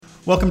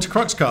Welcome to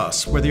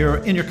Cruxcast. Whether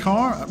you're in your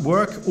car, at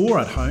work, or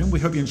at home,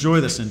 we hope you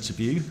enjoy this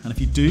interview. And if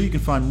you do, you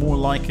can find more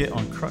like it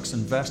on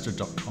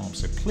cruxinvestor.com.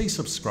 So please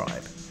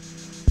subscribe.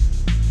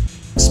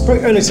 I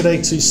spoke earlier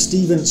today to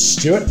Stephen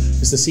Stewart,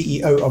 who's the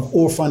CEO of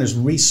Ore Finders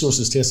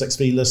Resources,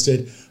 TSXV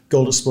listed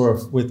gold explorer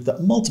with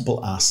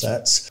multiple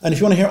assets. And if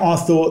you want to hear our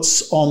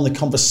thoughts on the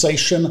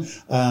conversation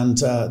and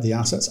the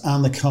assets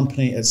and the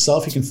company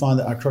itself, you can find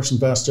that at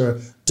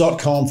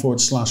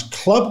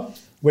cruxinvestor.com/club.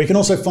 Where you can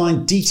also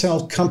find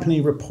detailed company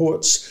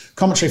reports,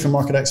 commentary from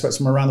market experts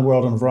from around the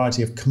world on a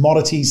variety of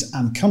commodities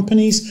and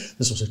companies.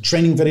 There's also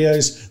training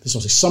videos. There's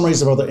also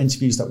summaries of other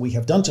interviews that we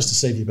have done just to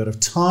save you a bit of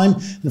time.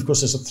 And of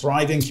course, there's a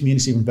thriving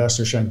community of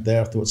investors sharing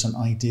their thoughts and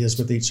ideas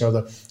with each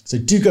other. So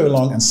do go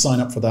along and sign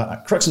up for that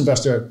at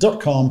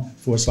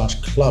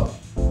cruxinvestor.com/club.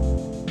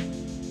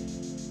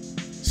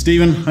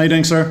 Stephen, how are you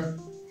doing, sir?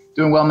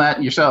 Doing well,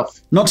 Matt.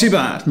 Yourself? Not too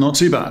bad, not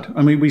too bad.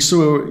 I mean, we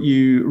saw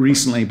you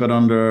recently, but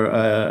under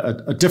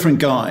a different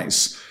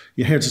guise.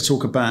 You're here to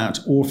talk about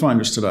Ore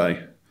Finders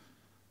today.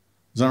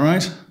 Is that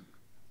right?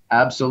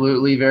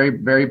 Absolutely. Very,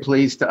 very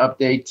pleased to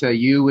update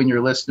you and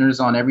your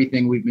listeners on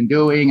everything we've been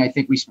doing. I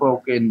think we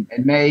spoke in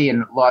May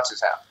and lots has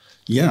happened.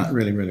 Yeah, it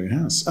really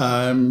has.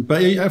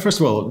 But first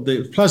of all,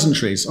 the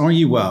pleasantries. Are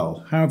you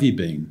well? How have you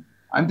been?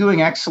 I'm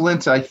doing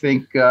excellent. I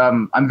think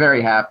I'm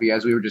very happy,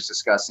 as we were just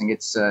discussing.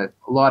 It's a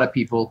lot of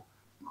people,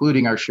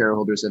 including our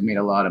shareholders, have made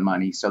a lot of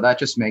money. So that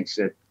just makes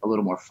it a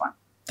little more fun.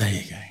 There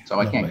you go. So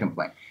Lovely. I can't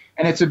complain.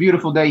 And it's a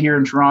beautiful day here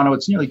in Toronto.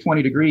 It's nearly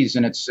 20 degrees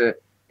and it's the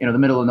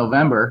middle of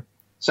November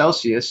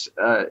Celsius.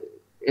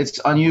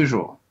 It's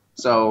unusual.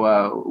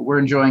 So we're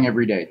enjoying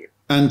every day here.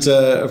 And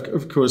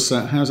of course,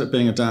 how's it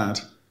being a dad?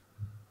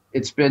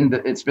 It's been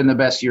the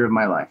best year of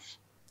my life.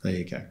 There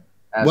you go.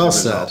 Well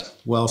said.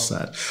 Well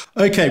said.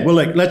 Okay, well,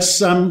 look, let's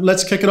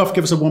kick it off.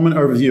 Give us a 1 minute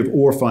overview of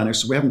Ore Finders.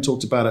 So we haven't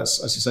talked about it,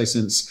 as you say,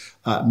 since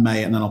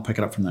May, and then I'll pick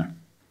it up from there.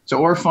 So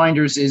Ore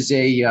Finders is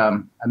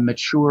a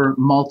mature,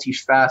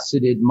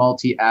 multifaceted,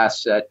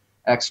 multi-asset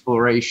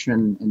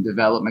exploration and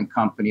development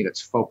company that's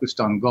focused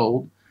on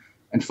gold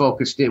and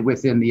focused it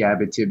within the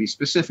Abitibi,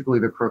 specifically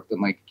the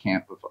Kirkland Lake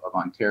camp of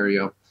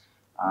Ontario.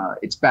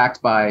 It's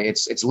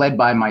led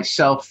by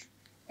myself.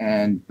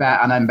 And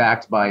I'm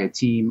backed by a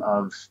team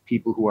of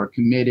people who are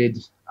committed,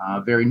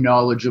 very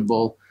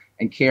knowledgeable,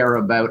 and care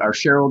about our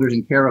shareholders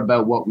and care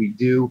about what we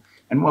do.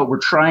 And what we're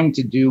trying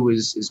to do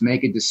is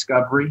make a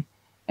discovery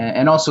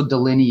and also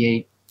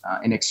delineate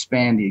and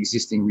expand the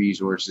existing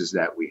resources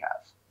that we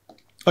have.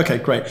 Okay,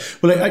 great.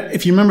 Well,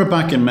 if you remember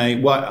back in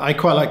May, I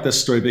quite like this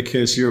story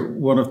because you're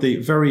one of the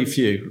very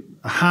few,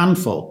 a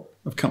handful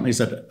of companies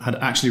that had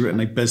actually written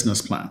a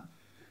business plan,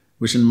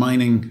 which in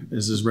mining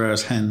is as rare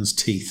as hen's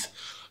teeth.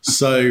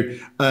 So,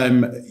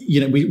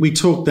 we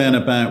talked then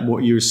about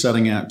what you were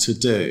setting out to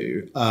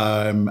do,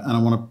 and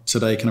I want to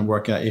today kind of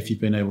work out if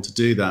you've been able to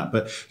do that.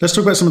 But let's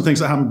talk about some of the things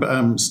that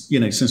happened,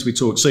 since we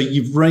talked. So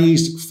you've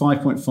raised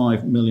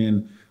 $5.5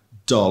 million.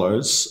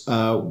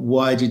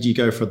 Why did you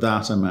go for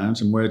that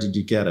amount, and where did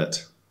you get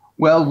it?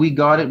 Well, we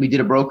got it. We did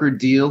a brokered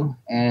deal,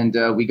 and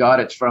we got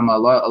it from a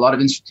lot of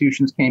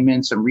institutions came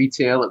in, some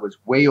retail. It was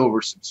way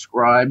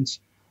oversubscribed,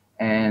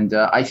 and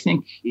I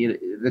think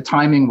the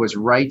timing was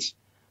right.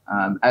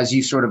 As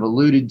you sort of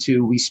alluded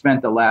to, we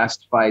spent the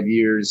last 5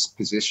 years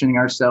positioning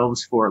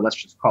ourselves for, let's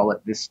just call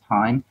it this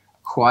time,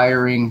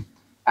 acquiring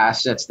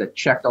assets that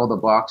checked all the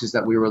boxes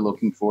that we were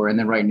looking for in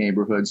the right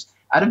neighborhoods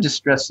out of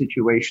distressed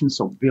situations.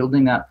 So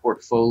building that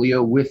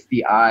portfolio with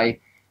the eye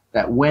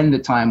that when the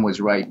time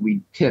was right,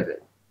 we'd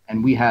pivot,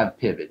 and we have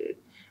pivoted.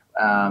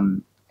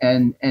 And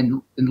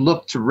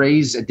look to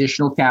raise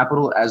additional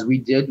capital as we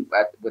did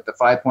with the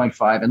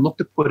 5.5 and look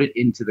to put it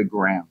into the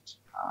ground.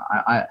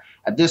 At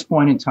this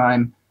point in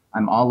time,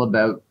 I'm all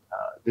about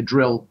the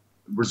drill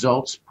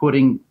results,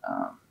 putting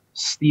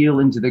steel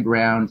into the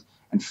ground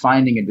and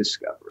finding a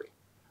discovery.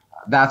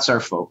 That's our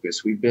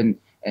focus. We've been,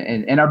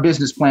 and our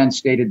business plan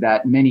stated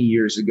that many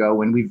years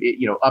ago, and we've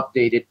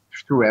updated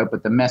throughout,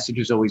 but the message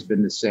has always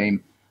been the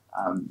same.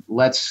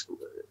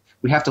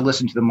 We have to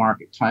listen to the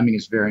market. Timing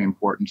is very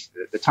important.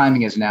 The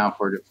timing is now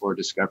for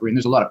discovery, and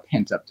there's a lot of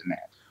pent-up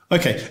demand.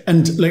 Okay,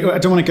 and I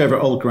don't want to go over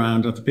old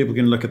ground. If people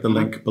can look at the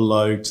link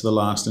below to the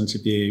last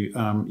interview,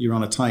 you're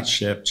on a tight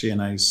ship.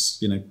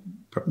 G&A's,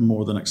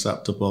 more than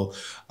acceptable.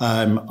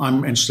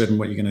 I'm interested in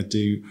what you're going to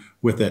do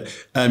with it.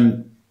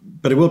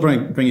 But it will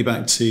bring you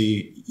back to,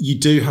 you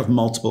do have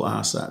multiple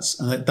assets.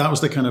 And that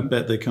was the kind of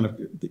bit that kind of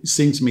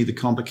seemed to me the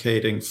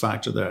complicating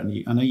factor there.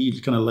 And I know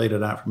you kind of laid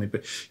it out for me,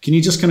 but can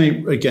you just kind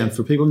of, again,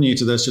 for people new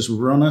to this, just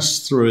run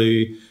us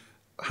through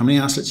how many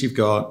assets you've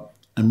got,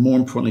 and more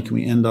importantly, can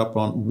we end up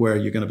on where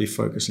you're going to be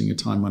focusing your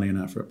time, money, and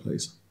effort,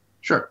 please?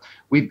 Sure.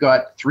 We've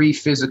got 3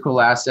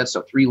 physical assets,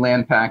 so 3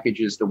 land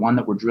packages. The one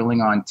that we're drilling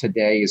on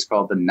today is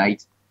called the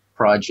Knight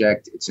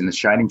Project. It's in the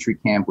Shining Tree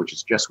Camp, which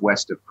is just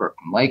west of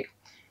Kirkland Lake.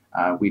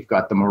 We've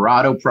got the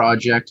Murado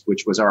Project,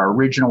 which was our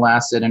original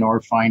asset in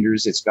Ore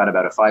Finders. It's got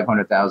about a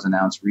 500,000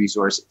 ounce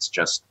resource. It's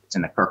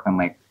in the Kirkland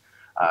Lake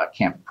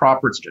camp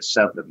proper. It's just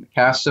south of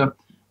Macassa.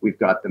 We've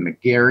got the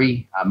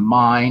McGarry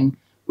mine,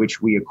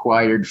 which we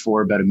acquired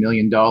for about $1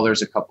 million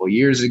a couple of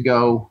years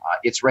ago.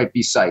 It's right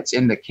beside, it's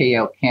in the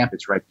KL camp.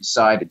 It's right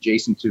beside,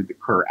 adjacent to the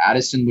Kerr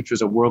Addison, which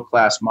was a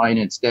world-class mine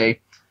in its day.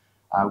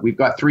 We've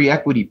got 3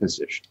 equity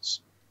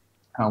positions.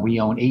 We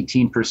own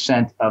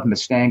 18% of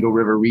Mustango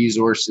River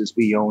Resources.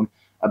 We own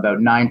about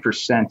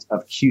 9%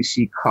 of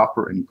QC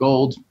Copper and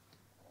Gold.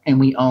 And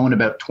we own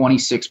about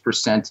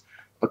 26% of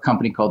a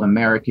company called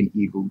American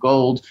Eagle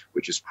Gold,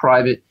 which is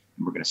private.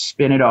 And we're going to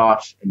spin it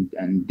off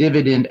and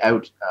dividend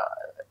out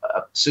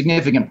a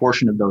significant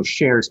portion of those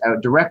shares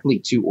out directly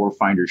to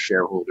Ore-Finder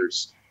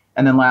shareholders.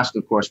 And then last,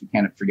 of course, we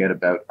can't forget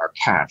about our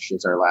cash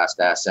as our last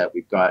asset.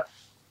 We've got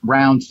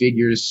round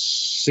figures,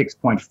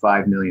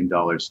 $6.5 million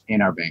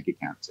in our bank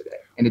account today,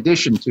 in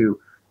addition to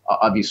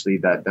obviously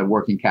the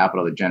working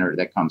capital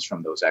that comes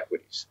from those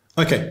equities.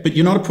 Okay, but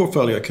you're not a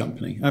portfolio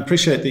company. I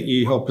appreciate that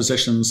you hold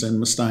positions in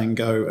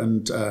Mustango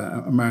and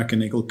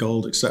American Eagle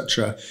Gold,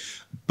 etc.,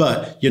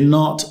 but you're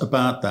not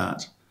about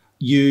that.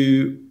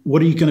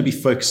 What are you going to be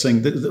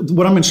focusing?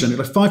 What I'm mentioning,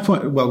 like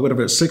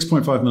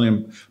 $6.5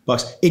 million.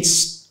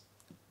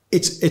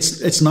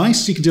 It's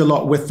nice. You can do a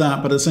lot with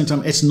that, but at the same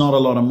time, it's not a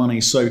lot of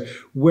money. So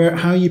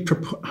how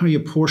are you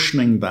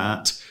portioning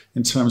that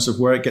in terms of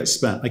where it gets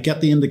spent? I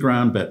get the in the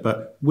ground bit,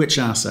 but which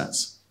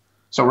assets?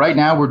 So right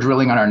now we're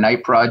drilling on our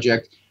Knight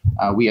project.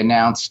 We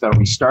announced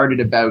we started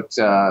about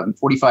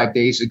 45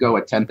 days ago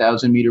a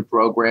 10,000 meter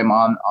program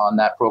on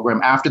that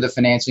program. After the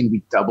financing,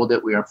 we doubled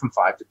it. We went from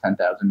 5 to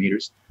 10,000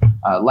 meters.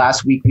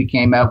 Last week, we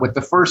came out with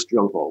the first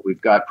drill hole.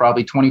 We've got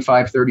probably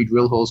 25, 30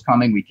 drill holes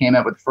coming. We came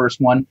out with the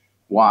first one.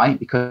 Why?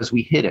 Because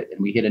we hit it,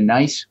 and we hit a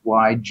nice,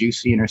 wide,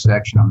 juicy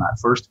intersection on that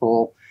first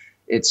hole.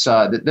 It's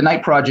the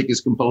Knight project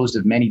is composed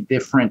of many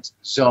different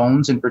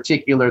zones. In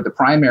particular, the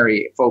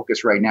primary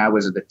focus right now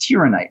is the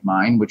Tiranite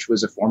mine, which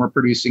was a former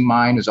producing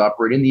mine, was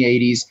operated in the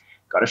 80s,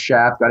 got a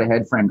shaft, got a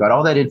head frame, got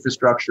all that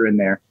infrastructure in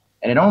there.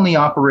 And it only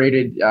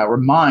operated or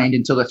mined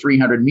until the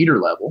 300 meter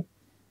level.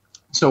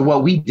 So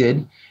what we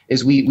did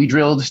is we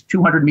drilled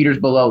 200 meters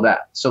below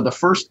that. So the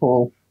first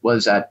hole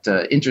was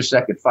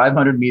intersected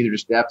 500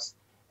 meters depth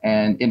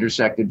and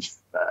intersected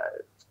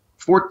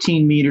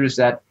 14 meters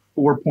at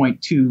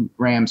 4.2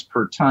 grams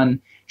per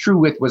ton. True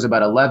width was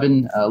about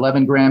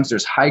 11 grams.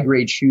 There's high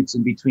grade chutes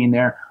in between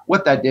there.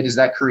 What that did is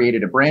that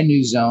created a brand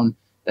new zone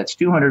that's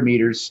 200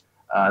 meters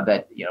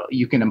that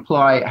you can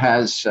imply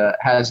has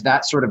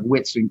that sort of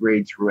width and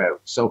grade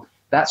throughout. So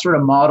that sort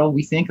of model,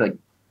 we think like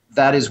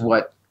that is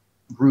what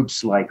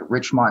groups like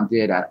Richmont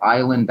did at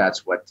Island.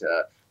 That's what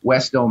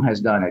West Dome has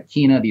done at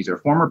Kena. These are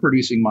former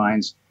producing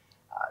mines.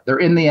 They're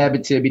in the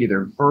Abitibi.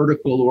 They're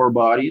vertical ore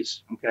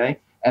bodies, okay?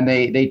 And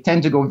they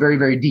tend to go very,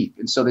 very deep.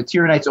 And so the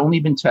Tiranite's only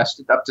been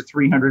tested up to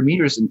 300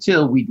 meters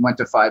until we went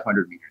to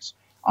 500 meters.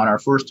 On our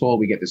first hole,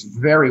 we get this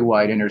very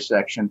wide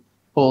intersection.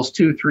 Holes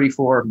 2, 3,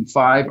 4, and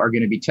 5 are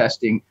going to be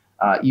testing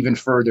even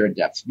further in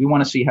depth. We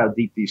want to see how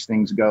deep these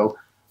things go.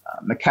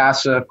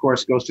 Macassa, of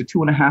course, goes to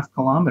 2.5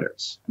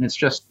 kilometers. And it's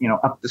just,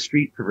 up the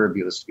street,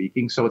 proverbially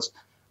speaking. So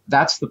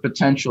that's the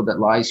potential that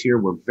lies here.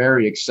 We're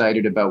very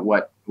excited about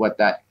what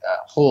that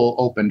hole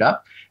opened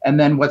up. And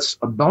then what's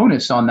a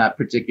bonus on that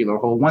particular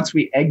hole, once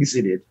we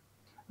exited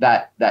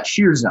that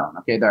shear zone,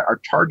 okay, our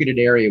targeted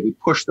area, we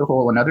pushed the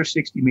hole another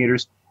 60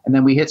 meters, and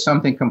then we hit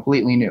something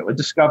completely new, a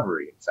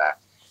discovery, in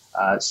fact.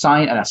 A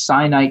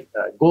syenite,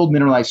 gold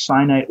mineralized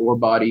syenite ore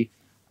body.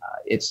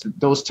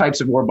 Those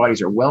types of ore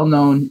bodies are well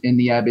known in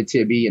the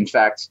Abitibi. In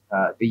fact,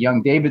 the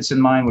Young-Davidson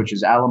mine, which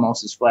is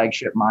Alamos's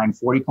flagship mine,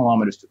 40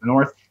 kilometers to the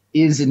north,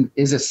 is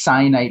a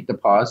syenite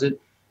deposit.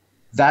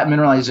 That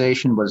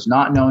mineralization was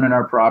not known in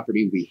our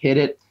property. We hit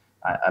it,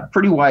 a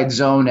pretty wide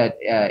zone at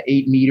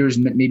 8 meters,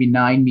 maybe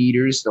 9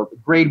 meters. The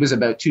grade was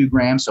about 2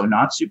 grams, so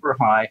not super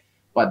high.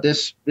 But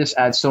this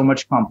adds so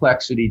much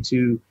complexity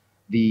to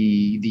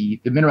the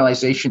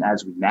mineralization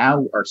as we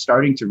now are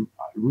starting to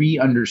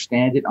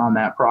re-understand it on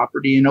that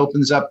property, and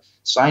opens up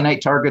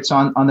syenite targets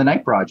on the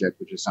Knight project,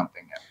 which is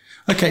something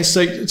new. Okay,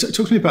 so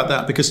talk to me about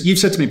that, because you've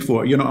said to me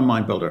before, you're not a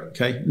mine builder,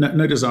 okay?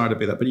 No desire to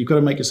be that, but you've got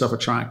to make yourself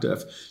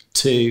attractive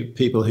to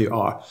people who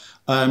are.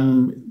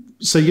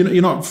 So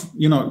you're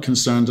not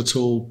concerned at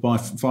all by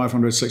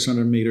 500,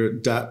 600 meter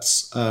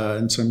depths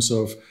in terms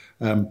of,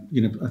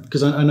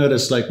 because I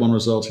noticed like one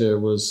result here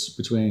was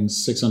between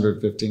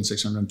 650 and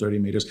 630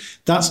 meters.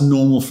 That's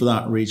normal for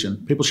that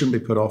region. People shouldn't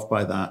be put off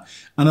by that.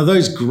 And are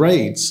those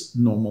grades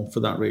normal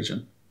for that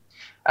region?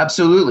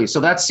 Absolutely. So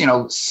that's,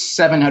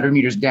 700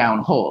 meters down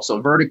hole. So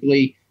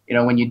vertically,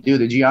 when you do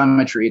the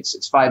geometry,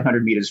 it's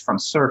 500 meters from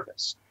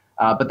surface.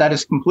 But that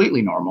is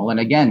completely normal. And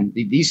again,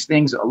 these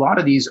things, a lot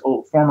of these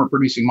old former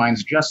producing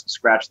mines just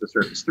scratch the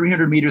surface.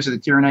 300 meters of the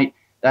Tiranite,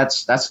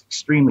 that's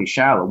extremely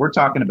shallow. We're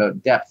talking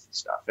about depth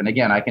stuff. And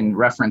again, I can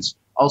reference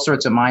all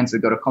sorts of mines that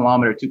go to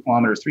kilometer, 2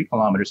 kilometers, 3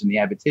 kilometers in the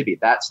Abitibi.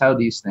 That's how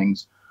these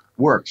things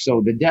work.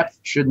 So the depth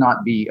should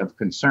not be of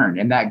concern.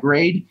 And that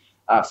grade,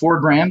 4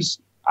 grams,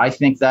 I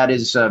think that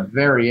is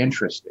very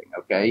interesting.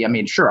 Okay. I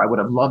mean, sure, I would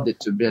have loved it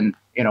to have been,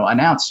 an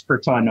ounce per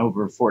ton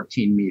over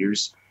 14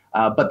 meters.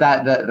 But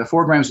the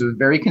 4 grams was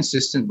very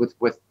consistent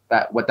with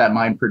what that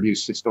mine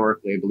produced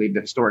historically. I believe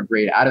the historic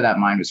grade out of that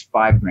mine was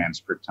 5 grams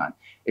per ton.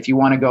 If you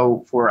want to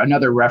go for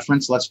another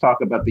reference, let's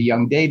talk about the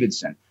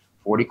Young-Davidson,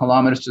 40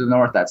 kilometers to the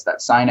north. That's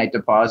that syenite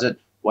deposit.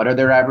 What are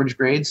their average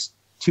grades?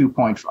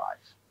 2.5.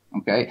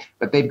 Okay,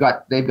 but they've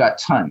got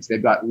tons.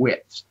 They've got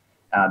widths.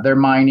 They're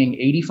mining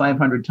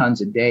 8,500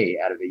 tons a day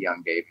out of the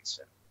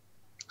Young-Davidson.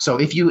 So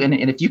if you and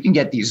if you can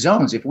get these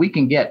zones, if we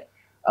can get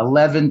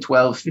 11,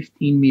 12,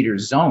 15 meter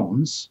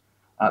zones,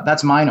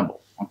 that's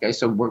mineable. Okay,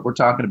 so we're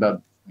talking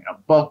about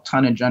bulk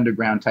tonnage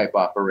underground type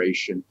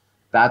operation.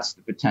 That's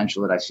the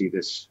potential that I see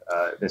this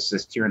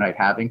Tiernite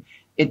having.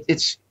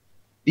 It's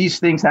these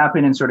things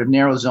happen in sort of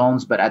narrow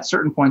zones, but at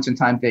certain points in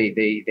time,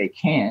 they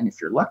can,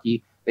 if you're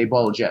lucky, they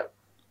bulge out.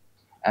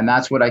 And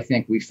that's what I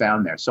think we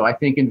found there. So I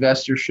think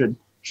investors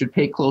should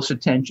pay close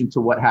attention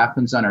to what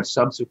happens on our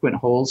subsequent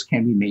holes.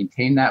 Can we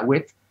maintain that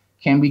width?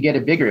 Can we get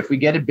it bigger? If we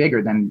get it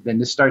bigger, then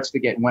this starts to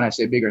get, when I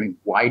say bigger, I mean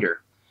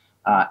wider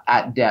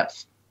at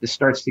depth. This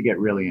starts to get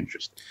really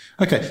interesting.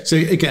 Okay, so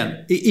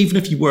again, even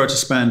if you were to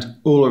spend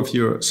all of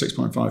your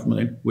 6.5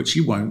 million, which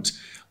you won't,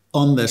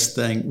 on this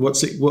thing,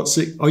 what's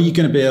it? Are you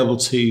going to be able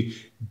to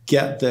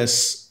get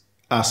this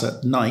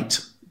asset, the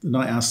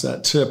Knight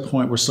asset, to a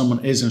point where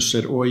someone is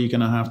interested, or are you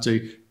going to have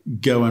to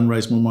go and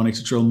raise more money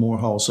to drill more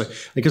holes? So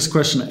I guess the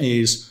question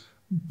is,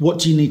 what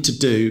do you need to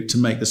do to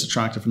make this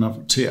attractive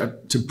enough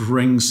to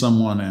bring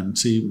someone in,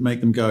 to make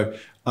them go,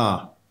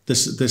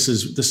 this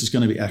is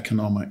going to be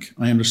economic.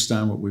 I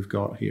understand what we've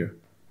got here.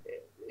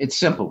 It's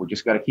simple. We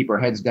just got to keep our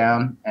heads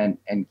down and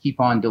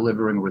keep on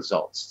delivering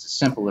results. It's as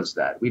simple as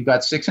that. We've got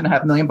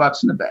 $6.5 million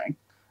in the bank.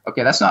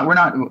 Okay, we're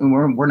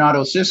not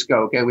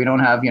Osisko. Okay, we don't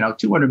have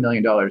 $200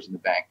 million in the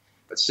bank,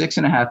 but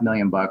 $6.5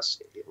 million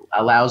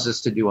allows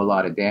us to do a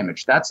lot of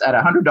damage. That's at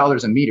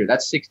 $100 a meter.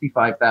 That's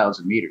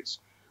 65,000 meters.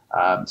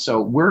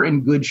 So we're in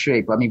good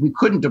shape. I mean, we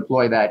couldn't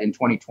deploy that in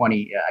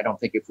 2020. I don't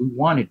think if we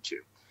wanted to.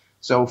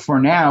 So for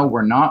now,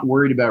 we're not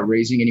worried about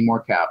raising any more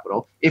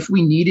capital. If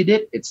we needed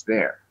it, it's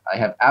there. I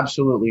have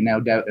absolutely no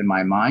doubt in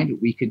my mind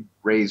we could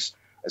raise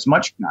as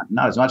much,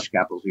 not as much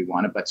capital as we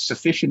wanted, but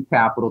sufficient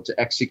capital to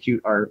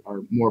execute our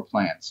more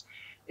plans.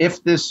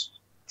 If this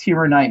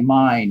Tiernite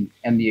mine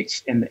and the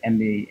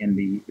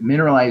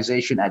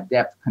mineralization at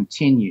depth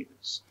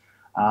continues,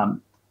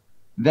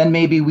 then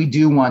maybe we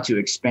do want to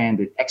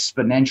expand it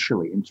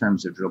exponentially in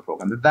terms of drill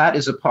program. That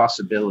is a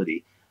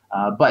possibility.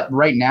 But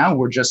right now,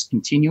 we're just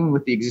continuing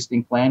with the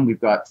existing plan.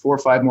 We've got 4 or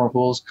 5 more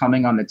holes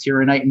coming on the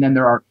Tiernite, and then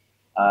there are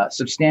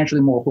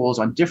substantially more holes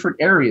on different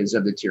areas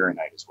of the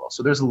Tiernite as well.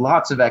 So there's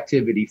lots of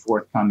activity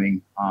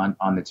forthcoming on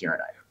the Tiernite.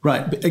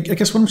 Right. But I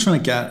guess what I'm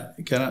trying to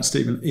get at,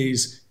 Stephen,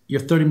 is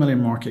you're a 30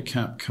 million market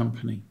cap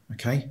company,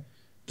 okay?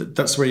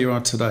 That's where you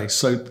are today.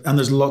 So, and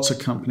there's lots of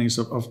companies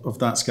of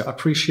that scale. I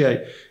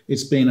appreciate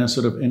it's been a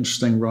sort of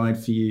interesting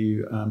ride for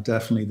you,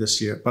 definitely this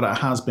year, but it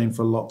has been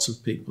for lots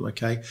of people,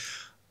 okay?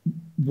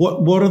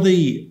 What are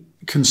the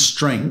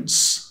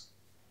constraints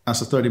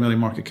as a 30 million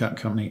market cap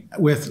company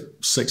with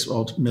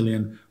 $6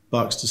 million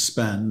to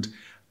spend,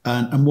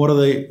 and what are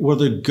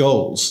the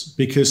goals?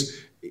 Because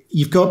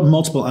you've got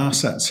multiple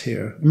assets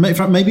here. In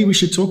fact, maybe we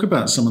should talk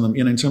about some of them,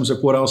 in terms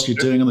of what else you're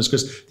doing on this,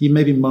 because you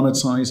may be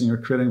monetizing or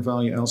creating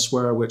value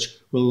elsewhere, which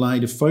will allow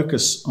you to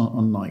focus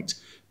on Knight.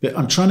 But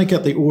I'm trying to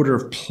get the order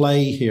of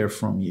play here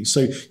from you.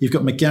 So you've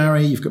got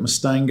McGarry, you've got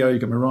Mustango,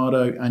 you've got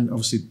Mirado, and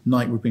obviously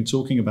Knight we've been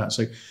talking about.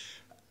 So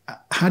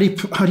how do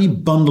you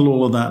bundle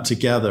all of that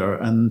together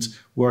and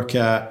work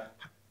out,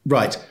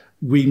 right,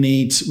 we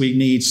need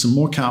some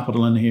more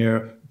capital in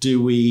here.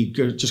 Do we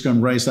just go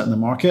and raise that in the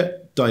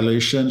market?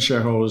 Dilution,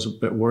 shareholders are a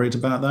bit worried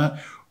about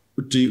that.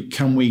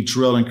 Can we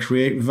drill and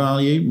create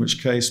value, in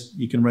which case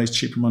you can raise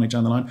cheaper money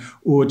down the line?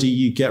 Or do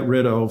you get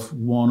rid of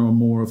one or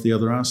more of the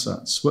other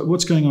assets?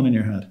 What's going on in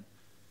your head?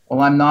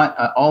 Well, I'm not,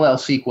 all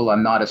else equal,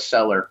 I'm not a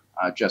seller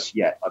just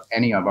yet of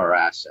any of our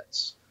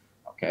assets.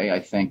 Okay,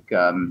 I think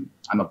I'm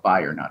a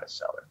buyer, not a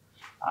seller.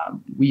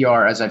 We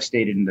are, as I've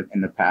stated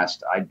in the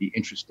past, I'd be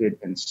interested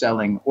in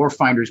selling ore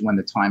finders when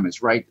the time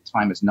is right. The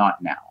time is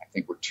not now. I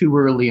think we're too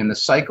early in the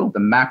cycle, the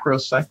macro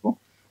cycle.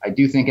 I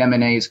do think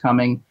M&A is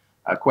coming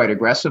quite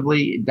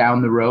aggressively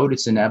down the road.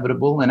 It's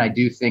inevitable. And I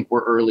do think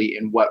we're early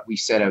in what we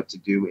set out to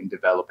do in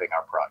developing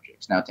our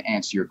projects. Now, to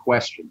answer your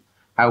question,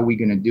 how are we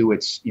going to do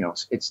it?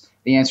 It's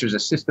the answer is a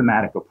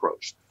systematic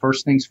approach.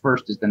 First things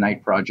first is the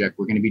Knight project.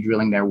 We're going to be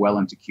drilling there well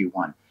into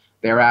Q1.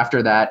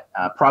 Thereafter that,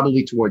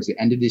 probably towards the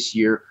end of this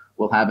year,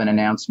 we'll have an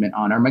announcement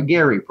on our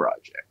McGarry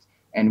project.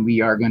 And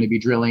we are going to be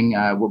drilling,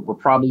 we're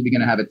probably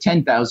going to have a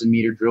 10,000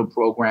 meter drill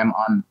program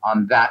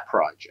on that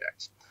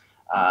project.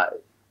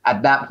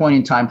 At that point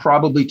in time,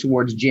 probably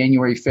towards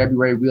January,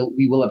 February,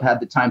 we will have had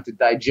the time to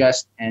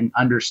digest and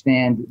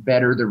understand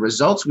better the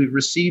results we've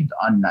received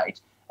on Knight.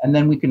 And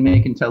then we can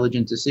make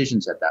intelligent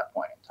decisions at that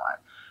point in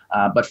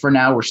time. But for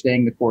now, we're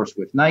staying the course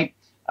with Knight.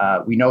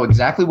 We know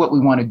exactly what we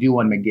want to do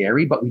on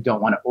McGarry, but we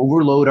don't want to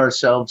overload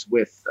ourselves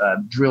with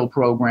drill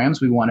programs.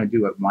 We want to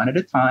do it one at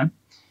a time.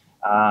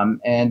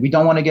 And we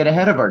don't want to get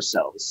ahead of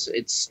ourselves.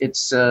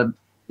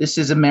 This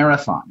is a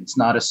marathon. It's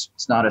not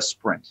a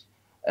sprint.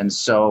 And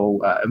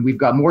so and we've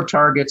got more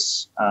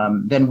targets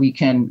than we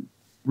can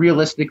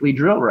realistically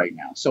drill right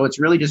now. So it's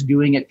really just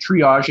doing it,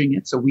 triaging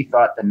it. So we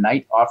thought the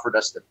Knight offered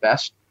us the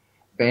best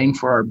bang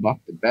for our buck,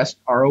 the best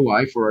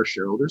ROI for our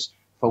shareholders,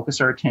 focus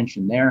our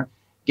attention there,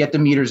 get the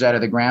meters out of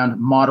the ground,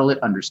 model it,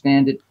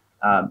 understand it,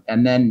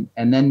 and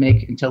then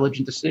make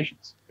intelligent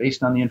decisions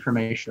based on the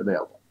information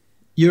available.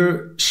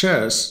 Your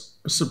shares,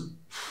 so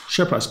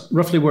share price,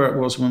 roughly where it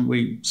was when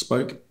we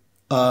spoke.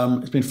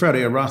 It's been a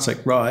fairly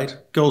erratic ride.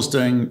 Gold's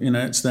doing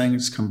its thing,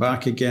 it's come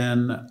back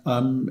again.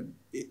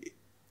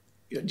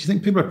 Do you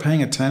think people are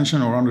paying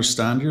attention or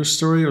understand your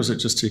story, or is it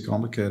just too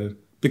complicated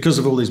because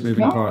of all these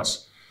moving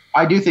parts?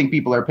 I do think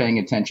people are paying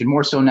attention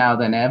more so now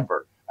than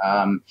ever.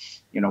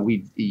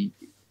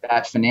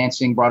 That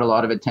financing brought a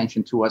lot of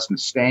attention to us,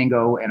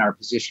 Mustango and our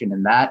position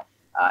in that,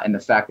 and the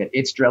fact that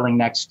it's drilling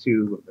next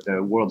to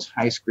the world's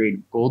highest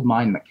grade gold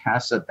mine,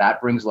 Macassa,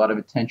 that brings a lot of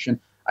attention.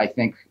 I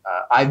think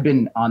I've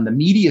been on the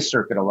media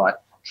circuit a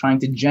lot trying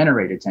to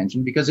generate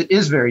attention because it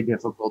is very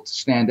difficult to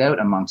stand out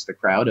amongst the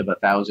crowd of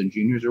 1,000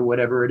 juniors or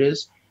whatever it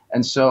is.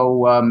 And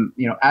so,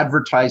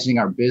 advertising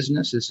our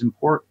business is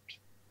important.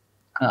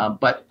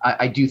 But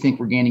I do think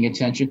we're gaining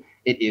attention.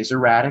 It is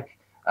erratic.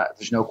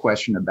 There's no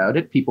question about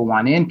it. People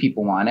want in,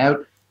 people want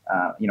out.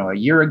 A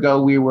year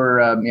ago, we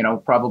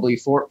were, probably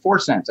 4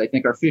 cents. I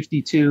think our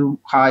 52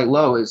 high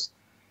low is,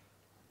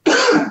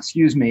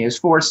 is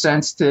 4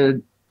 cents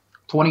to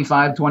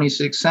 25,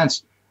 26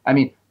 cents. I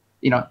mean,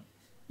 you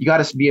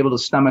got to be able to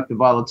stomach the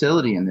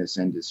volatility in this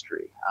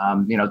industry.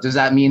 Does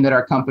that mean that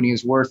our company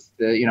is worth,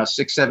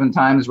 6-7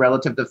 times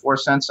relative to 4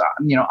 cents?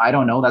 I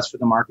don't know. That's for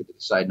the market to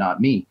decide, not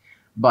me.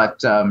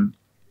 But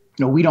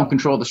we don't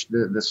control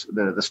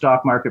the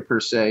stock market per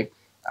se.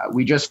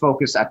 We just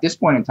focus at this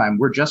point in time.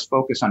 We're just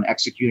focused on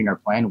executing our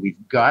plan. We've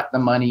got the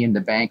money in the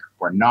bank.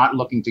 We're not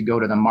looking to go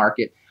to the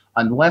market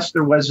unless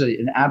there was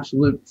an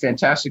absolute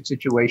fantastic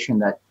situation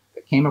that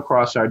came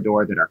across our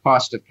door that our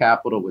cost of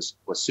capital was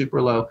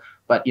super low.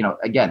 But,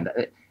 again,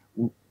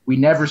 we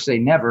never say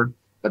never,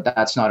 but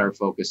that's not our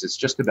focus. It's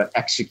just about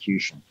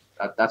execution.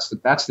 That's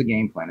the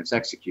game plan. It's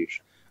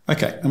execution.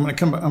 Okay, I'm going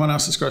to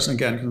ask this question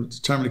again because I'm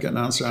determined to get an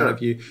answer out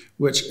of you,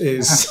 which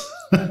is,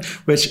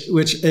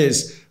 which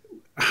is,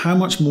 how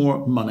much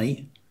more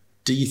money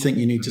do you think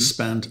you need to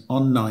spend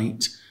on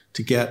Knight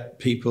to get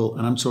people,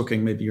 and I'm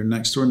talking maybe your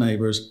next door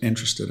neighbors,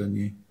 interested in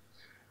you?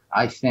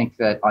 I think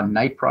that on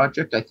Knight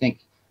project,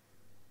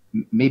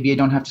 maybe I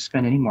don't have to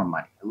spend any more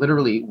money.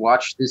 Literally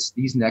watch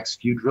these next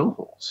few drill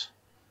holes,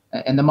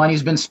 and the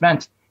money's been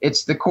spent.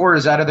 It's the core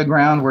is out of the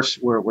ground.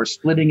 We're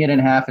splitting it in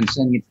half and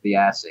sending it to the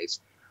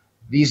assays.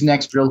 These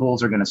next drill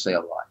holes are going to say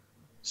a lot.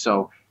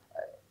 So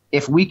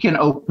if we can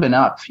open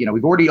up,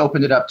 we've already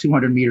opened it up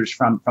 200 meters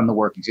from the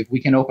workings. If we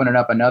can open it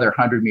up another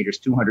 100 meters,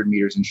 200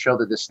 meters, and show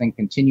that this thing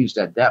continues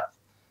at depth,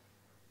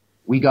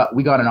 we got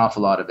an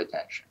awful lot of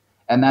attention.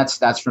 And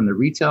that's from the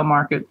retail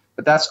market,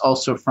 but that's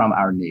also from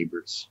our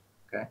neighbors.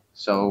 Okay.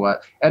 So,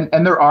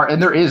 and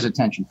there is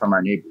attention from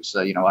our neighbors.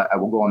 I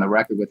will go on the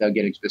record without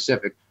getting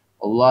specific.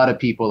 A lot of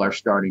people are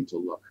starting to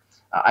look.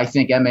 I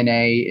think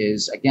M&A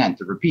is, again,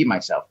 to repeat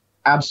myself,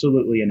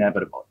 absolutely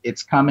inevitable.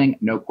 It's coming,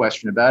 no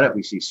question about it.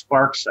 We see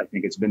sparks. I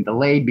think it's been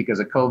delayed because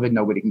of COVID.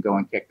 Nobody can go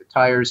and kick the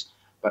tires.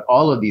 But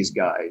all of these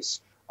guys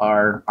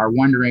are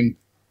wondering,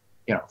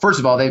 first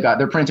of all,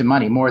 they're printing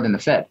money more than the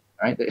Fed,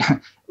 right?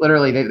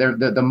 Literally,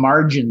 the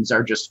margins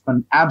are just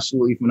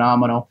absolutely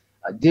phenomenal.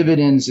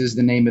 Dividends is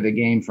the name of the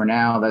game for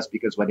now. That's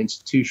because what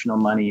institutional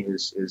money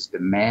is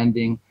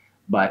demanding.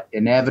 But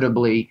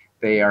inevitably,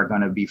 they are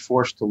going to be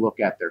forced to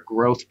look at their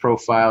growth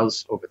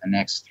profiles over the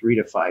next 3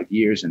 to 5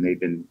 years, and they've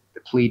been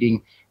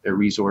depleting their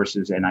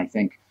resources. And I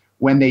think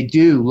when they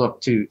do look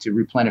to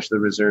replenish the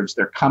reserves,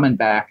 they're coming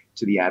back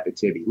to the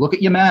Abitibi. Look at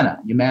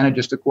Yamana. Yamana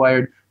just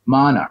acquired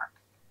Monarch.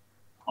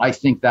 I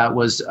think that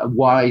was a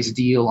wise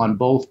deal on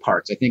both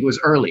parts. I think it was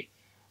early,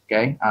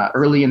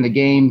 early in the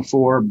game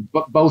for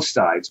both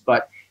sides.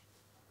 But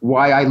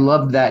why I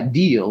love that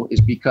deal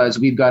is because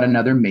we've got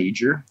another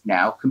major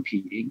now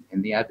competing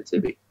in the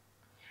Abitibi.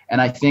 And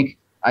I think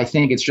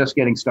it's just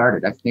getting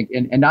started. I think,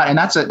 and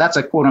that's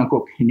a quote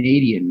unquote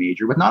Canadian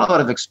major with not a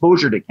lot of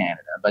exposure to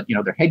Canada, but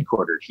they're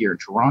headquartered here in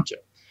Toronto.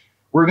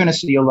 We're going to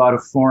see a lot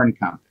of foreign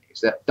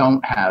companies that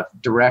don't have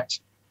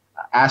direct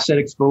asset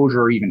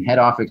exposure or even head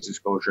office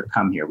exposure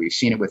come here. We've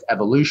seen it with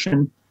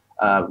Evolution.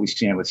 We've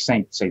seen it with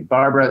St.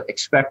 Barbara.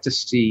 Expect to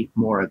see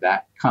more of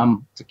that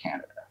come to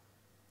Canada,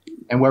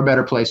 and we're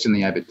better placed in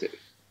the Abitibi.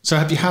 So,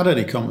 have you had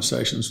any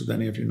conversations with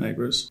any of your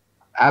neighbors?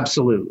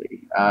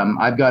 Absolutely.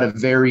 I've got a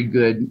very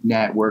good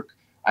network.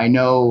 I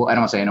don't want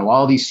to say I know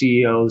all these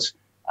CEOs,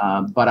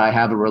 but I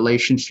have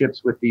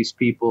relationships with these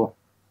people.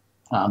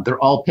 They're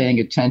all paying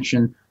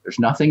attention. There's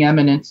nothing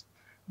imminent,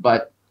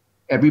 but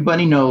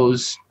everybody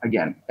knows,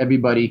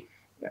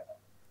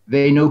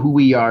 they know who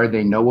we are.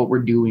 They know what we're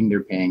doing.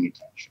 They're paying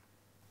attention.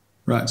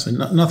 Right. So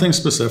nothing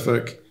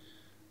specific,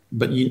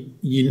 but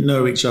you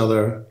know each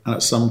other, and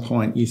at some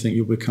point you think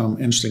you'll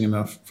become interesting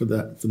enough for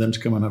them to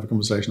come and have a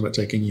conversation about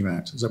taking you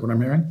out. Is that what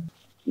I'm hearing?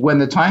 when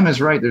the time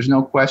is right, there's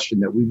no question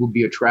that we will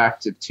be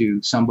attractive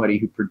to somebody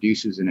who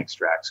produces and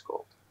extracts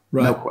gold.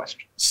 Right. No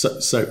question. So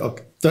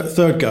okay.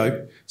 Third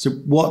go. So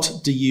what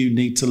do you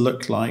need to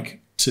look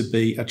like to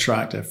be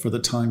attractive for the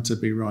time to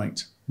be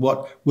right?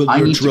 What will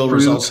your drill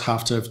results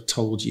have to have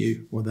told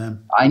you or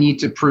them? I need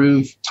to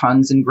prove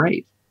tons and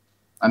grade.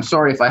 I'm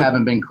sorry if I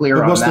haven't been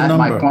clear on that.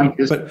 My point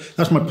is, but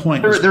that's my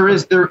point. There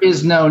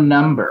is no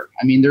number.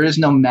 I mean, there is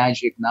no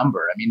magic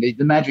number. I mean,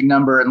 the magic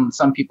number in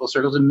some people's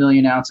circles, 1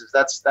 million ounces.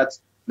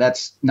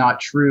 That's not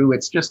true.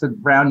 It's just a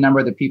round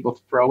number that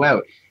people throw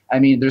out. I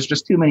mean, there's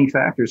just too many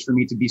factors for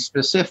me to be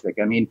specific.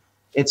 I mean,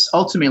 it's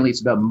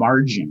about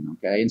margin,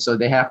 okay? And so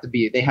they have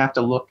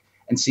to look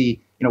and see,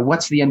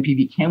 what's the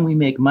NPV? Can we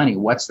make money?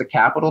 What's the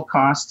capital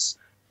costs?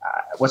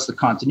 What's the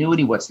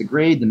continuity? What's the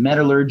grade? The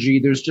metallurgy?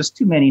 There's just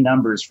too many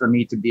numbers for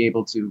me to be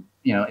able to,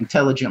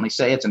 intelligently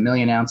say it's 1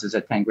 million ounces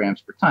at 10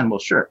 grams per ton. Well,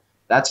 sure,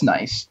 that's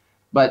nice.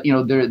 But,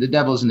 the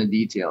devil's in the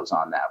details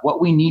on that.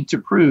 What we need to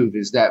prove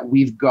is that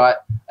we've got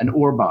an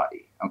ore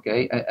body,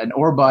 okay? An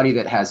ore body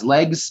that has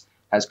legs,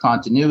 has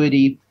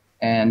continuity,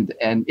 and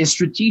is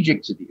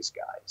strategic to these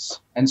guys.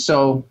 And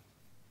so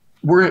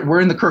we're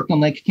in the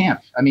Kirkland Lake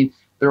camp. I mean,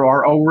 there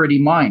are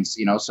already mines,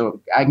 so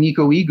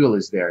Agnico Eagle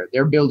is there.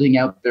 They're building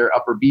out their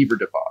Upper Beaver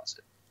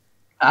deposit.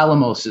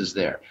 Alamos is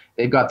there.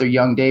 They've got their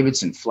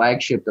Young-Davidson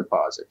flagship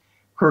deposit.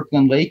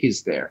 Kirkland Lake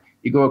is there.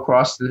 You go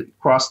across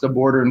the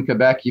border in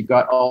Quebec, you've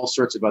got all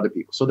sorts of other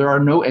people. So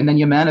and then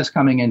Yamana's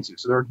coming into.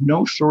 So there are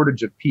no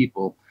shortage of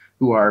people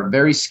who are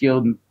very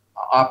skilled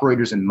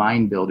operators and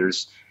mine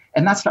builders.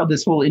 And that's how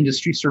this whole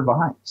industry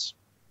survives.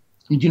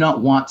 You do not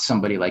want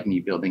somebody like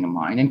me building a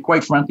mine. And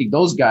quite frankly,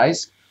 those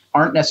guys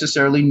aren't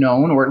necessarily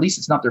known, or at least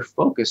it's not their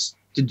focus,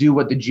 to do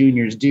what the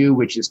juniors do,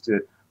 which is to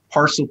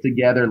parcel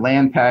together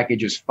land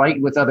packages,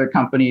 fight with other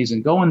companies,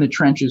 and go in the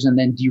trenches and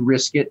then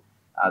de-risk it.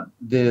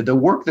 The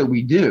work that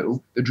we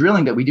do, the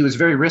drilling that we do, is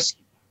very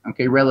risky,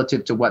 okay,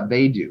 relative to what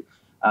they do.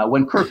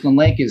 When Kirkland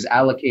Lake is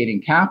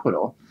allocating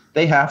capital,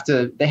 they have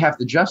to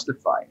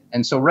justify it.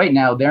 And so right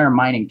now they're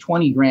mining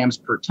 20 grams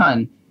per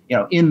ton,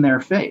 in their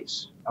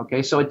face.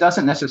 Okay, so it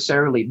doesn't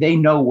necessarily, they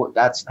know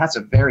that's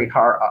a very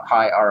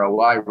high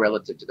ROI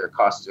relative to their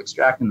costs of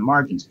extracting the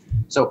margins.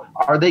 So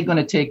are they going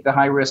to take the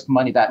high risk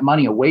that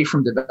money away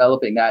from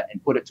developing that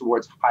and put it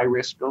towards high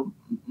risk build?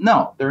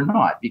 No, they're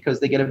not, because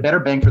they get a better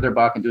bang for their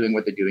buck in doing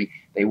what they're doing.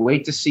 They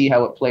wait to see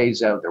how it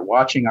plays out. They're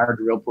watching our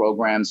drill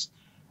programs.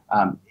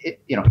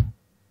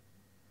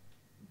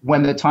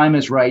 When the time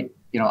is right,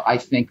 I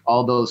think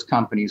all those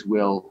companies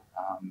will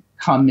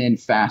come in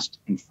fast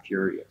and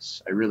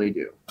furious. I really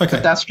do. Okay.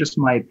 But that's just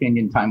my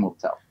opinion. Time will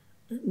tell.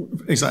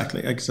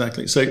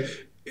 Exactly. So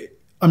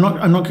I'm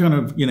not kind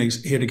of,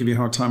 here to give you a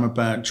hard time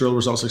about drill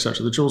results,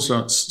 etc. The drill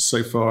results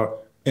so far,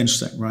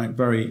 interesting, right?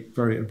 Very,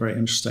 very, very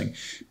interesting.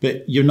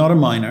 But you're not a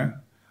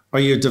miner. Are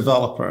you a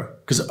developer?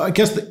 Because I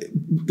guess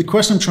the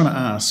question I'm trying to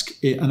ask,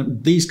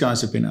 and these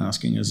guys have been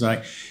asking, is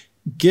like,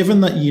 given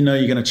that you're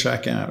going to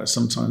check out at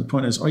some time, the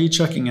point is, are you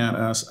checking out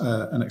as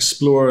an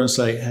explorer and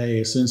say,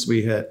 hey, since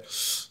we hit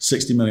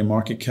 60 million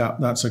market cap,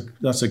 that's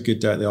a good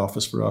day at the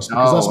office for us?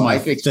 Because that's my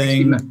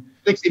thing.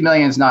 60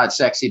 million is not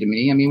sexy to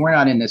me. I mean, we're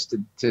not in this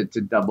to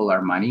double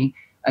our money.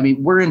 I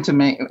mean,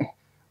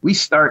 we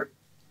start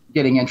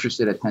getting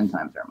interested at 10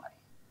 times our money.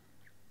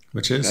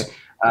 Which is?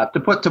 Okay?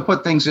 To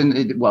put things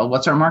in, well,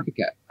 what's our market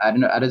cap?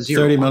 At a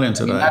zero. 30 million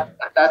today. I mean,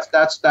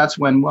 that's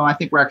when, well, I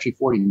think we're actually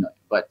 40 million,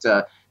 but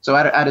so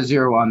add a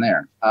zero on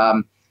there.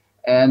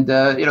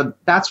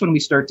 That's when we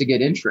start to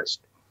get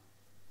interesting.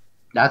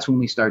 That's when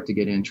we start to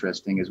get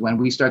interesting, is when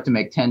we start to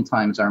make 10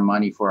 times our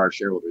money for our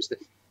shareholders.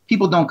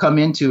 People don't come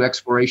into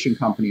exploration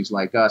companies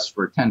like us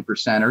for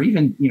 10% or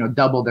even,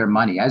 double their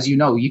money. As you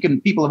know,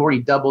 people have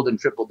already doubled and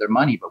tripled their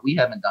money, but we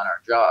haven't done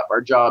our job.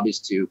 Our job is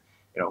to,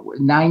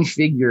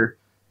 9-figure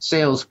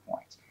sales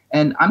points.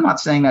 And I'm not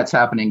saying that's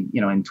happening,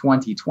 in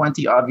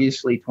 2020,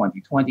 obviously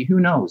 2020, who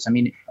knows? I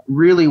mean,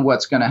 really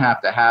what's going to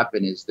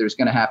happen is there's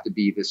going to have to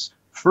be this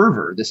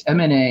fervor, this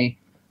M&A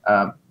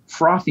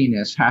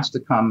frothiness has to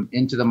come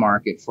into the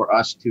market for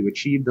us to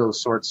achieve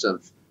those sorts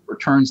of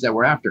returns that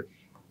we're after.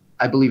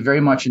 I believe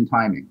very much in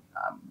timing.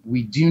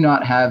 We do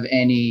not have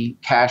any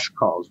cash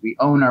calls. We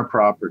own our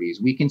properties.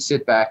 We can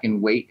sit back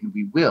and wait, and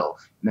we will.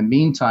 In the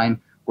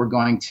meantime, we're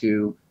going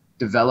to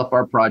develop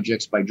our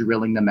projects by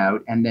drilling them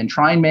out and then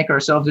try and make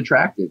ourselves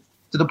attractive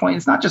to the point.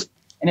 It's not just,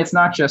 and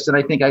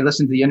I think I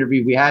listened to the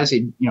interview we had,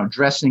 say,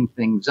 dressing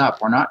things up.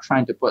 We're not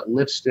trying to put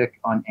lipstick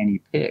on any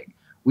pig.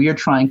 We are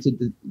trying to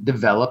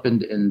develop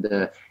and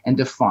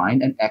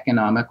define an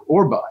economic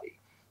ore body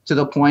to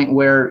the point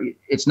where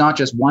it's not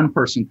just one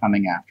person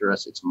coming after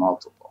us, it's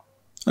multiple.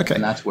 Okay.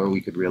 And that's where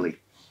we could really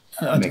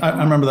I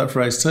remember that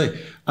phrase too.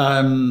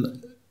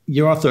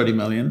 You are 30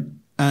 million.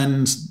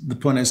 And the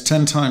point is,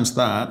 10 times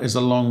that is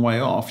a long way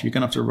off. You're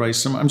going to have to raise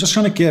some. I'm just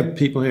trying to give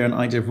people here an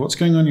idea of what's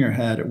going on in your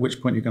head, at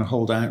which point you're going to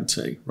hold out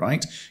to,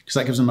 right? Because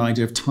that gives them an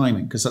idea of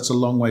timing, because that's a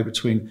long way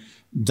between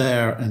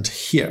there and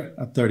here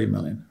at 30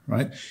 million,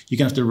 right? You're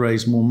going to have to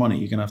raise more money.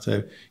 You're going to have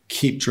to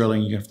keep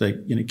drilling. You have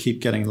to, keep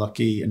getting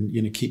lucky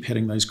and, keep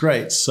hitting those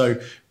grades.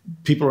 So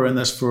people are in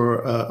this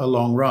for a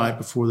long ride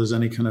before there's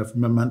any kind of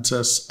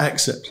momentous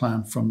exit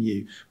plan from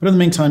you. But in the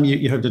meantime,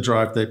 you hope to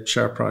drive the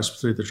share price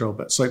through the drill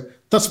bit. So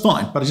that's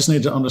fine, but I just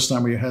need to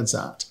understand where your head's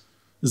at.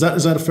 Is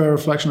that a fair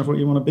reflection of what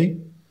you want to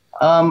be?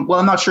 Well,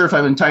 I'm not sure if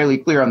I'm entirely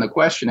clear on the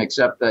question,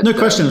 except that... No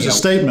question. It's a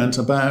statement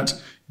about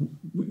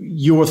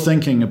your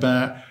thinking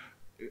about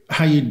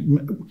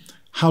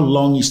how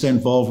long you stay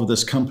involved with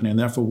this company, and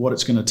therefore what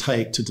it's going to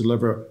take to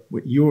deliver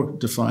what you're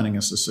defining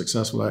as a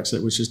successful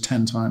exit, which is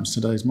 10 times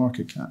today's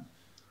market cap.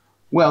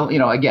 Well,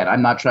 again,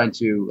 I'm not trying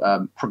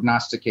to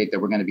prognosticate that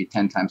we're going to be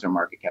 10 times our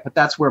market cap, but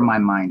that's where my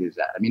mind is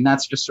at. I mean,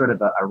 that's just sort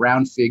of a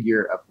round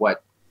figure of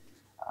what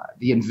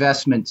the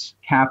investment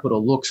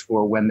capital looks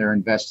for when they're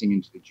investing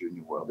into the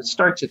junior world. It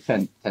starts at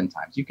 10 times.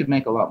 You could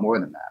make a lot more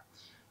than that.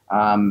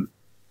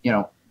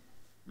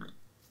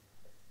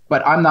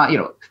 But I'm not,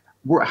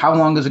 how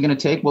long is it going to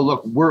take? Well,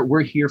 look,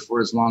 we're here for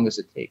as long as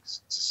it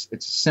takes. It's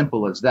as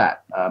simple as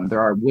that.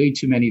 There are way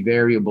too many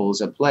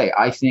variables at play.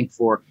 I think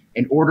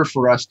in order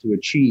for us to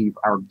achieve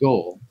our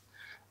goal,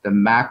 the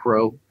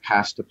macro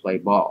has to play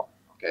ball.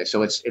 Okay,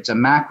 so it's a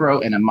macro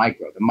and a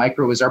micro. The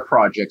micro is our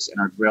projects and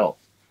our drill,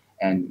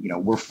 and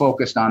we're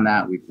focused on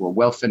that. We're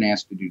well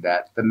financed to do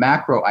that. The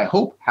macro, I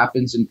hope,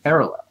 happens in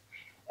parallel.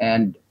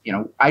 And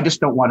I just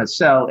don't want to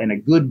sell in a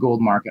good gold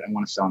market. I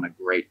want to sell in a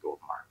great gold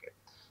market.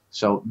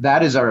 So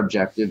that is our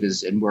objective,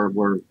 and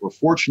we're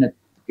fortunate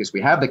because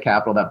we have the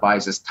capital that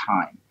buys us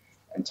time,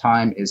 and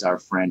time is our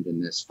friend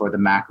in this for the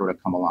macro to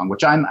come along,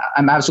 which I'm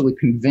absolutely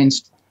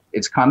convinced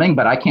it's coming,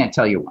 but I can't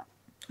tell you when.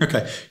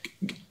 Okay,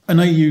 I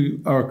know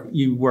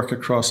you work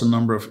across a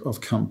number of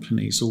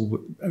companies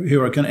who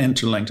are kind of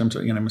interlinked. I'm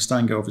talking,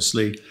 Mustango,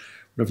 obviously,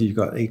 whatever you've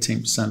got,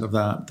 18% of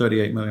that,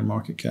 38 million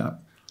market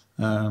cap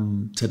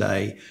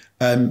today.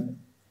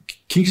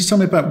 Can you just tell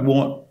me about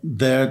what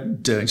they're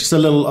doing? Just a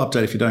little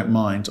update, if you don't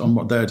mind, on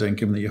what they're doing,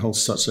 given that you hold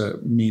such a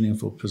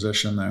meaningful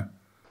position there.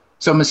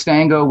 So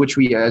Mustango, which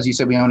we, as you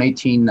said, we own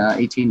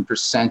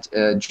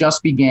 18%,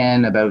 just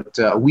began about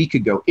a week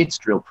ago its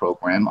drill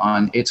program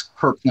on its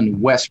Kirkland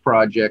West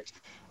project.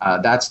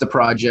 That's the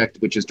project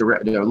which is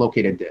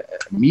located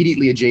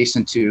immediately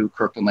adjacent to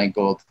Kirkland Lake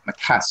Gold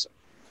Macassa.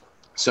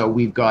 So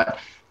we've got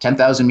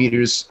 10,000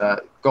 meters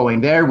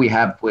going there. We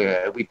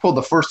pulled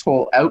the first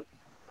hole out,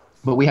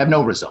 but we have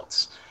no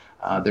results.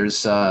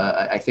 There's,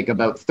 I think,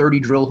 about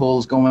 30 drill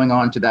holes going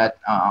onto that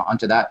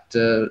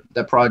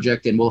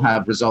project, and we'll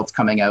have results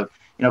coming out.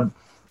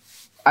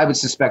 I would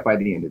suspect by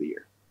the end of the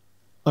year.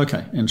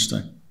 Okay,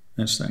 interesting.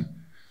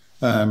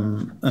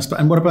 And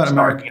what about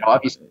American?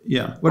 Obviously.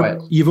 Yeah.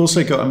 You've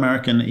also got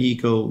American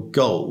Eagle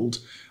Gold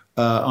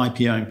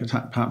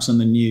IPOing perhaps in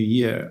the new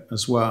year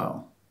as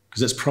well,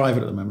 because it's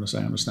private at the moment, as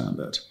I understand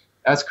it.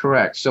 That's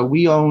correct. So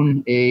we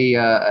own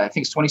I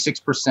think it's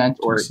 26%,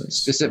 or 26.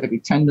 Specifically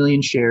 10 million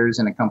shares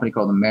in a company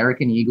called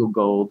American Eagle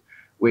Gold,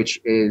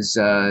 which is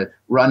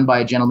run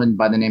by a gentleman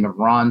by the name of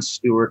Ron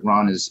Stewart.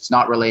 Ron is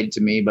not related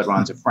to me, but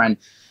Ron's a friend.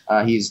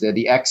 He's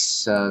the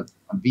ex-VP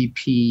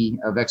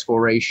of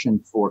exploration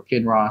for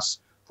Kinross,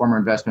 former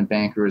investment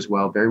banker as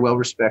well, very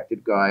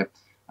well-respected guy.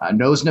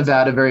 Knows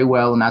Nevada very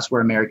well, and that's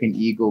where American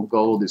Eagle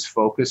Gold is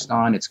focused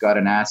on. It's got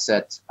an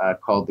asset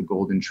called the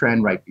Golden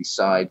Trend right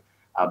beside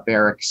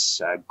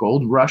Barrick's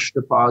Gold Rush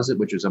deposit,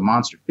 which is a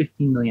monster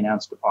 15 million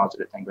ounce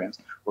deposit at 10 grams.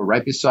 We're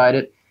right beside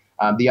it.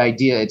 The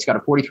idea, it's got a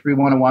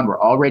 43-101. We're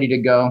all ready to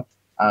go.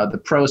 The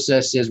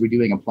process is we're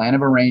doing a plan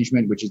of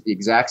arrangement, which is the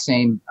exact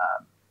same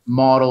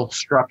model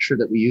structure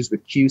that we use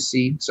with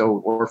QC.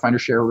 So Orefinder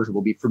shareholders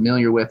will be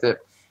familiar with it.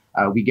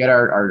 We get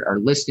our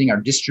listing,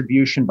 our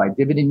distribution by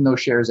dividending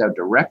those shares out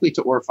directly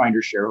to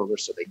Orefinder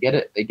shareholders. So they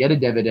get a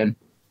dividend.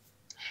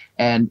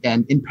 And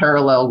in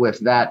parallel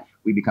with that,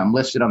 we become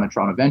listed on the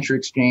Toronto Venture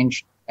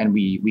Exchange, and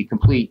we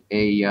complete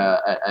a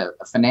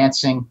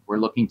financing. We're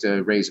looking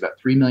to raise about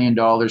 $3 million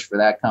for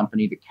that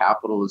company. The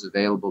capital is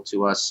available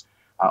to us.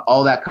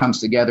 All that comes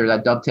together.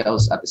 That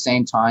dovetails at the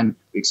same time.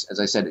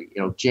 As I said,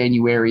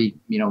 January,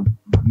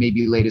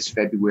 maybe latest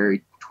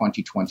February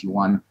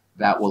 2021.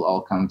 That will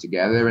all come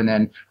together, and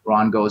then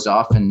Ron goes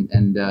off and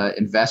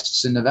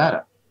invests in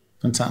Nevada.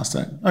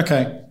 Fantastic.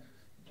 Okay,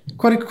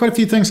 quite a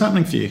few things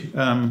happening for you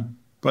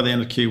by the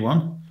end of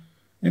Q1.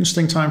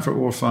 Interesting time for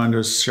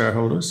Orefinder's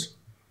shareholders.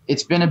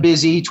 It's been a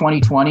busy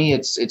 2020.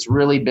 It's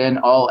really been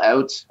all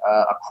out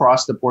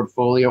across the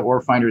portfolio.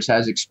 Orefinders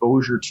has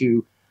exposure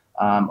to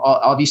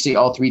obviously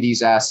all three of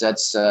these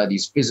assets,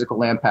 these physical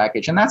land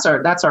package, and that's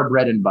our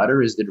bread and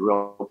butter is the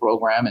drill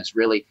program. It's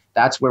really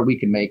that's where we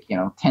can make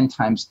 10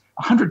 times,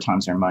 100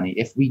 times our money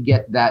if we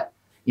get that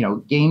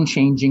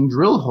game-changing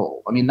drill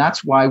hole. I mean,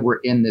 that's why we're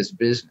in this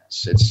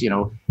business. It's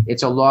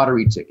it's a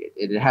lottery ticket.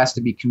 It has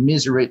to be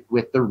commensurate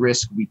with the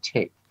risk we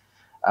take.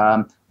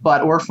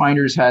 But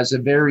OreFinders has a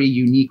very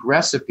unique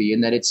recipe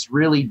in that it's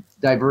really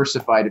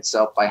diversified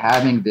itself by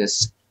having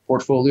this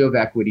portfolio of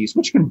equities,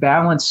 which can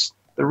balance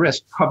the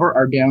risk, cover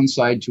our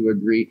downside to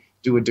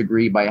a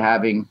degree by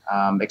having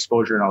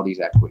exposure in all these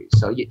equities.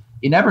 So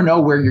you never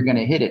know where you're going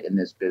to hit it in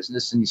this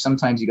business, and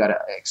sometimes you got to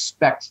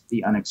expect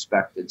the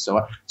unexpected. So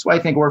that's why I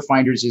think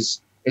OreFinders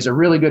is a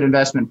really good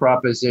investment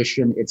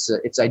proposition.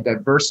 It's a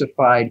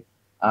diversified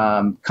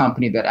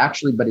company that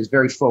actually, but is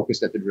very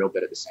focused at the drill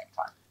bit at the same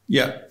time.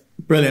 Yeah,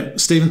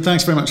 brilliant. Stephen,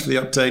 thanks very much for the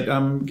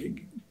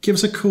update. Give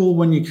us a call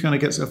when you kind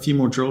of get a few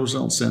more drill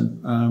results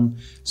in,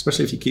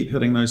 especially if you keep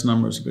hitting those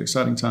numbers. It'll be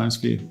exciting times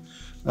for you.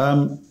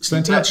 Stay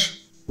in touch.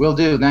 Will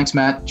do. Thanks,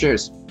 Matt.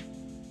 Cheers.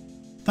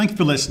 Thank you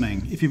for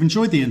listening. If you've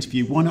enjoyed the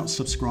interview, why not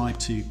subscribe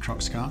to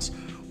Cruxcast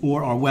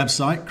or our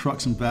website,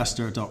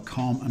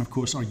 cruxinvestor.com, and of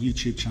course our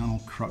YouTube channel,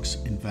 Crux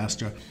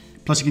Investor.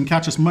 Plus you can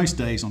catch us most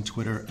days on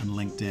Twitter and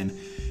LinkedIn.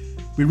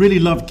 We really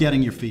love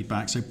getting your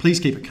feedback, so please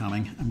keep it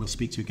coming, and we'll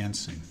speak to you again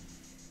soon.